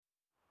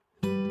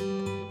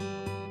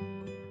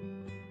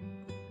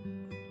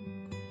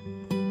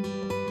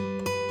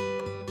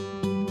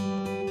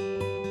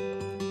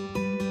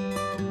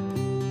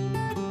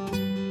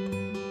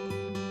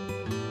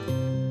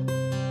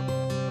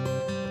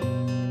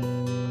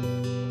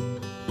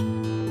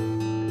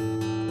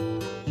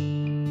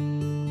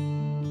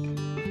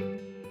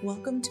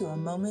Welcome to A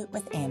Moment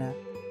with Anna.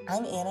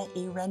 I'm Anna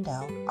E.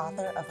 Rendell,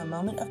 author of A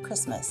Moment of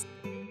Christmas,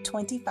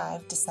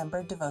 25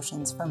 December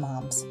devotions for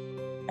moms.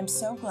 I'm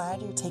so glad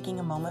you're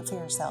taking a moment for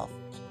yourself,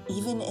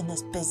 even in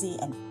this busy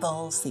and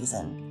full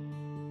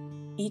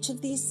season. Each of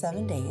these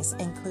 7 days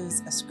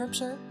includes a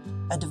scripture,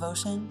 a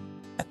devotion,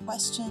 a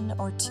question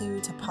or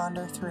two to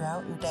ponder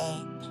throughout your day,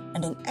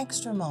 and an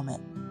extra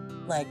moment,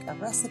 like a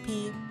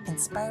recipe,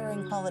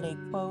 inspiring holiday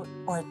quote,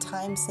 or a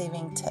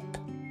time-saving tip.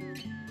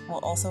 We'll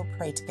also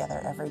pray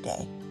together every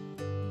day.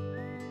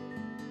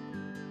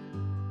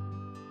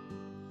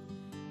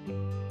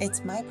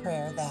 It's my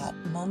prayer that,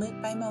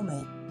 moment by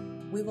moment,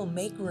 we will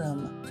make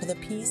room for the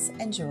peace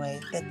and joy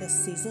that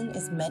this season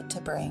is meant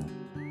to bring.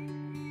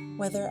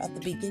 Whether at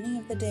the beginning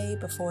of the day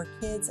before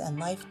kids and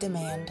life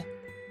demand,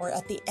 or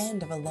at the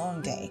end of a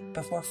long day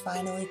before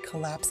finally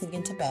collapsing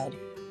into bed,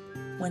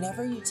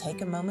 whenever you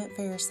take a moment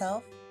for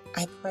yourself,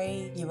 I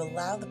pray you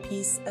allow the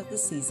peace of the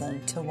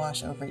season to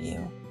wash over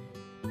you.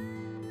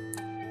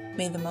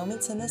 May the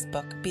moments in this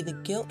book be the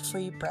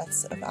guilt-free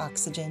breaths of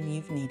oxygen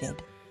you've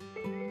needed.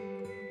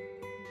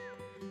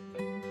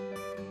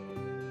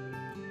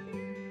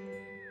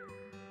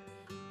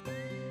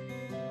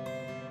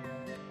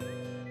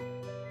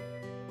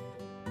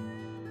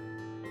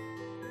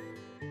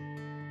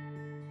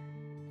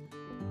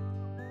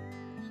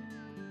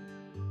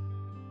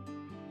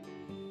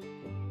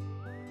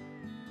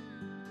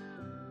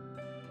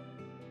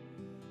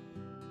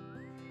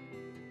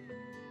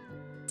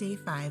 Day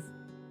 5.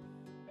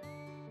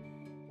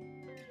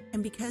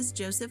 And because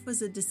Joseph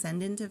was a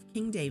descendant of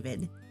King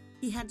David,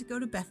 he had to go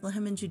to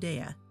Bethlehem in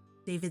Judea,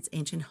 David's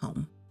ancient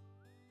home.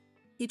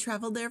 He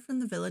traveled there from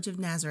the village of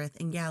Nazareth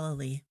in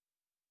Galilee.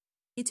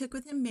 He took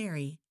with him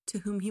Mary, to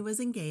whom he was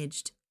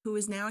engaged, who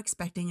was now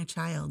expecting a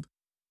child.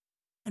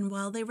 And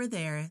while they were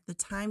there, the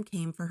time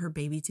came for her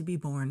baby to be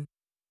born.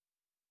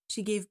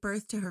 She gave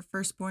birth to her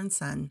firstborn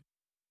son.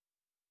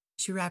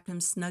 She wrapped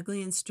him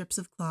snugly in strips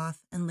of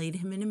cloth and laid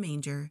him in a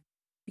manger,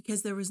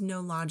 because there was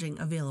no lodging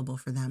available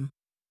for them.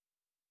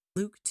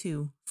 Luke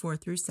 2,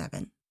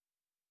 4-7.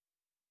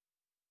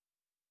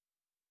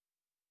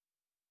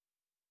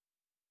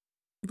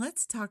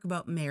 Let's talk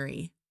about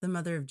Mary, the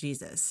mother of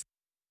Jesus.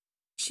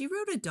 She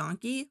rode a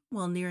donkey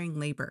while nearing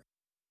labor.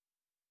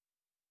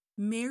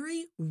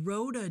 Mary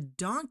rode a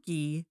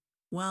donkey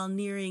while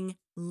nearing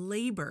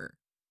labor.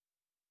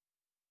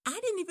 I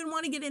didn't even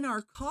want to get in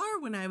our car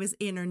when I was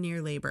in or near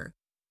labor.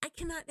 I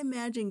cannot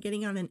imagine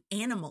getting on an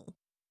animal.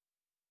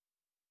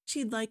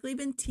 She'd likely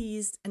been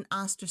teased and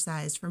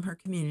ostracized from her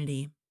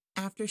community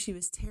after she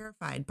was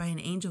terrified by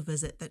an angel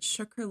visit that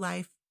shook her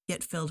life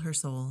yet filled her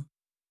soul.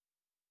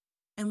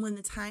 And when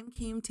the time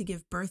came to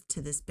give birth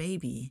to this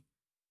baby,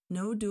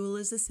 no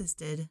doulas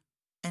assisted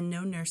and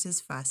no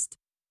nurses fussed.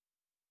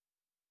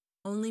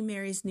 Only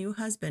Mary's new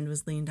husband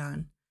was leaned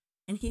on,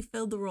 and he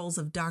filled the roles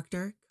of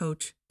doctor,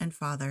 coach, and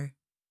father.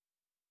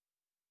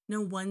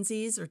 No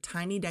onesies or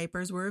tiny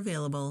diapers were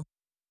available.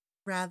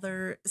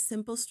 Rather,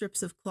 simple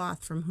strips of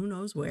cloth from who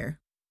knows where.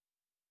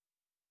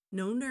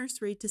 No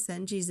nursery to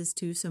send Jesus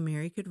to so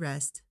Mary could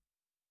rest.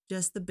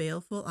 Just the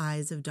baleful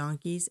eyes of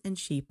donkeys and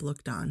sheep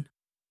looked on.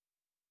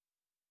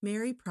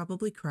 Mary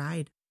probably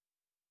cried.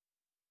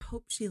 I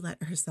hope she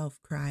let herself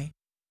cry.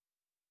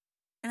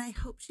 And I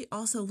hope she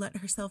also let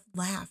herself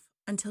laugh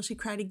until she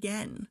cried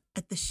again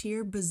at the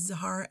sheer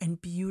bizarre and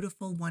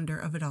beautiful wonder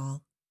of it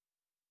all.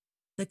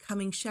 The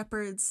coming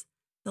shepherds,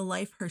 the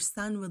life her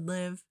son would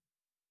live,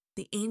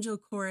 the angel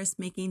chorus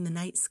making the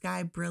night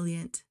sky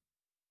brilliant,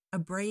 a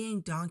braying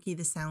donkey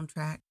the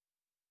soundtrack,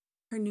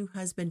 her new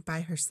husband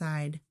by her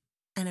side,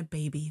 and a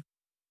baby.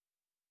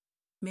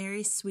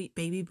 Mary's sweet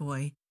baby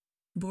boy,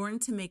 born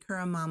to make her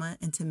a mama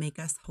and to make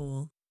us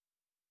whole.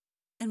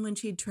 And when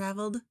she'd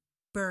traveled,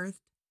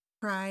 birthed,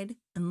 cried,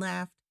 and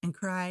laughed and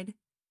cried,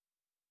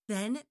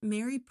 then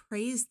Mary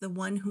praised the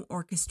one who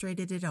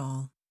orchestrated it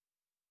all.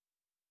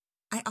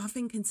 I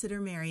often consider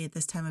Mary at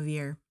this time of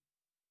year.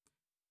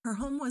 Her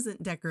home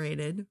wasn't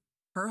decorated.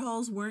 Her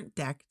halls weren't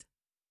decked.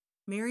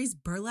 Mary's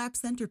burlap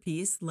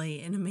centerpiece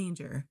lay in a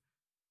manger,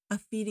 a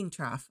feeding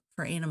trough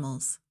for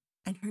animals,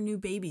 and her new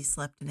baby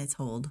slept in its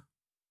hold.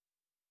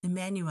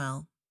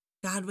 Emmanuel,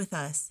 God with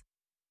us,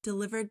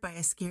 delivered by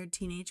a scared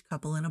teenage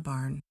couple in a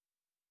barn.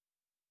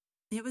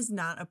 It was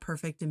not a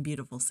perfect and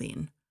beautiful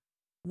scene.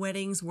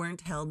 Weddings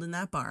weren't held in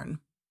that barn.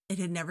 It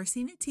had never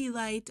seen a tea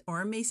light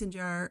or a mason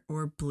jar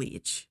or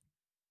bleach.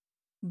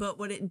 But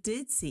what it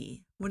did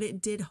see, what it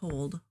did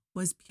hold,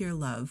 was pure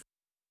love.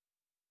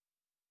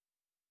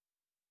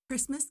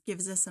 Christmas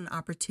gives us an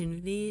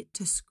opportunity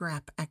to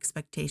scrap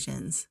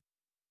expectations.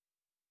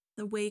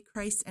 The way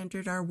Christ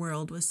entered our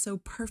world was so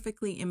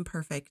perfectly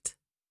imperfect,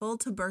 full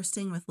to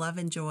bursting with love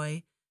and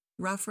joy,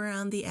 rough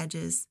around the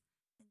edges,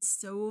 and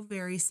so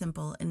very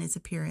simple in its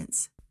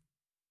appearance.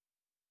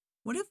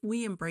 What if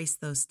we embrace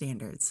those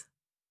standards?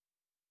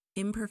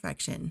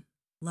 Imperfection,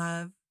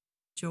 love,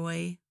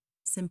 joy,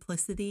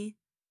 simplicity,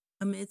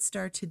 amidst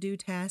our to-do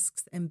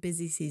tasks and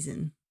busy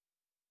season.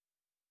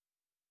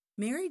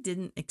 Mary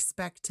didn't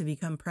expect to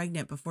become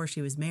pregnant before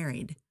she was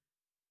married.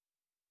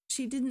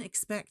 She didn't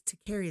expect to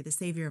carry the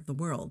Savior of the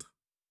world.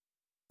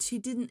 She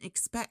didn't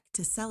expect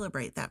to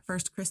celebrate that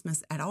first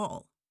Christmas at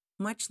all,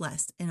 much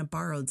less in a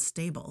borrowed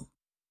stable.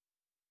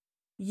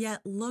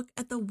 Yet look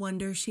at the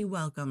wonder she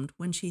welcomed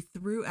when she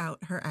threw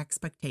out her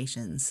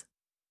expectations.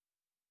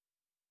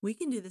 We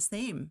can do the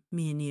same,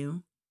 me and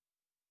you.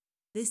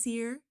 This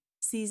year,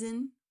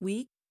 season,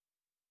 week,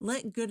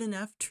 let good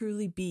enough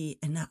truly be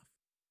enough.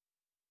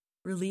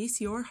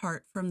 Release your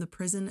heart from the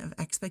prison of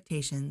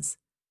expectations.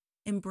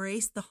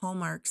 Embrace the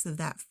hallmarks of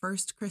that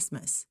first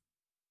Christmas: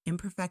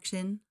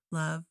 imperfection,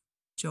 love,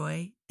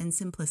 joy, and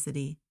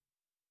simplicity.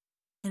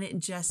 And it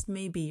just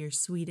may be your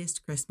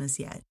sweetest Christmas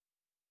yet.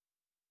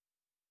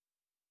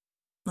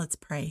 Let's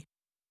pray.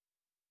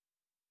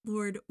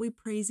 Lord, we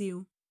praise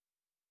you.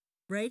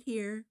 Right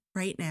here,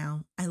 right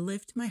now, I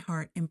lift my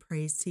heart in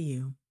praise to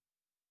you.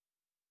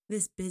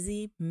 This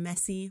busy,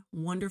 messy,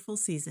 wonderful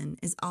season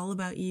is all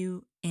about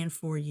you and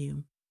for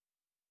you.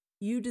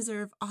 You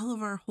deserve all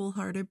of our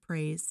wholehearted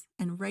praise,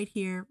 and right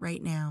here,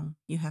 right now,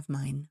 you have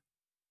mine.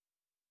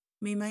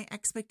 May my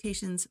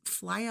expectations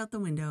fly out the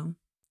window,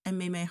 and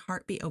may my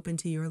heart be open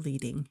to your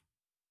leading.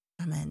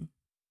 Amen.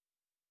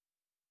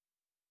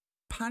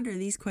 Ponder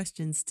these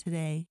questions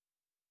today.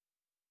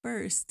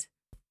 First,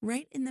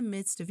 right in the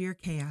midst of your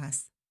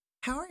chaos,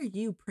 how are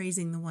you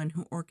praising the one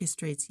who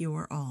orchestrates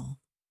your all?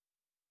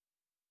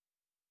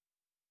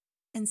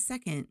 And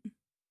second,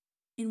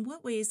 in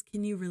what ways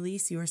can you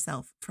release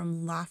yourself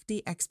from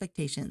lofty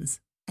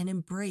expectations and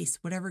embrace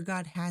whatever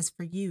God has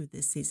for you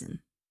this season?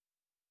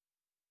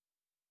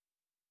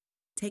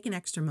 Take an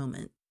extra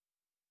moment.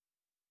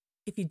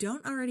 If you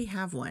don't already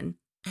have one,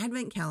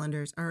 Advent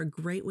calendars are a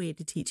great way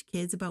to teach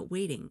kids about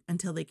waiting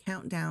until they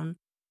count down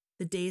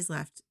the days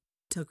left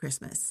till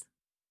Christmas.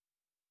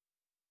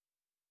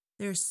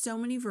 There are so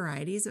many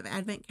varieties of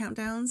Advent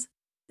countdowns.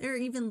 There are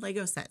even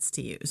Lego sets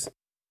to use.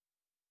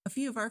 A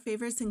few of our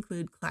favorites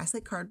include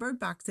classic cardboard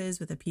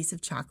boxes with a piece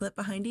of chocolate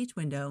behind each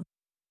window,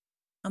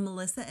 a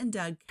Melissa and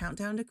Doug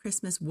Countdown to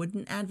Christmas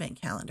wooden Advent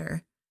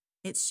calendar.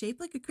 It's shaped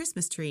like a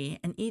Christmas tree,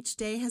 and each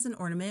day has an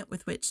ornament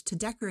with which to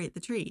decorate the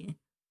tree,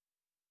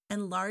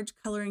 and large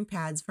coloring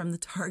pads from the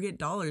Target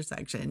dollar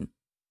section.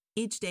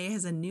 Each day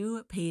has a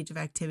new page of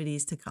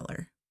activities to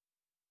color.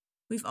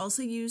 We've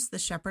also used the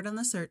Shepherd on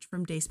the Search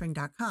from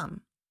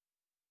Dayspring.com.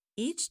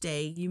 Each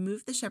day, you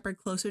move the shepherd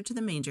closer to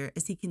the manger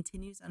as he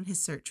continues on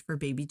his search for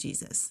baby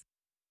Jesus.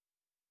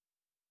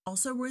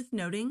 Also worth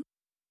noting,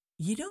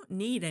 you don't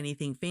need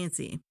anything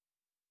fancy.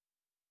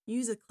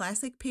 Use a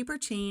classic paper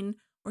chain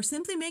or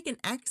simply make an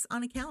X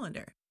on a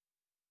calendar.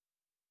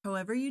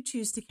 However you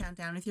choose to count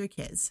down with your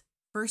kids,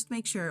 first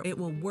make sure it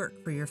will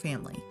work for your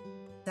family.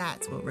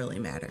 That's what really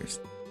matters.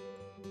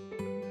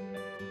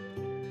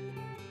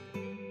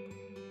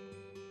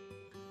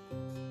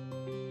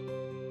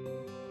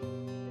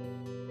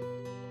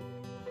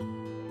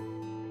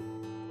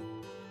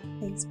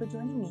 Thanks for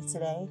joining me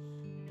today.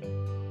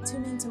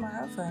 Tune in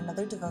tomorrow for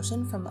another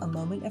devotion from A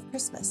Moment of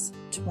Christmas,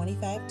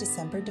 25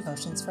 December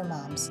devotions for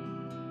moms.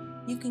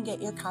 You can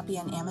get your copy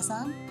on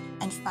Amazon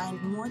and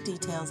find more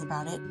details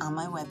about it on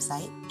my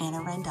website,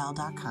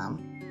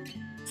 annarendell.com.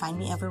 Find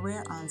me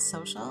everywhere on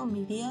social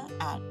media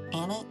at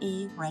Anna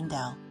E.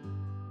 Rendell.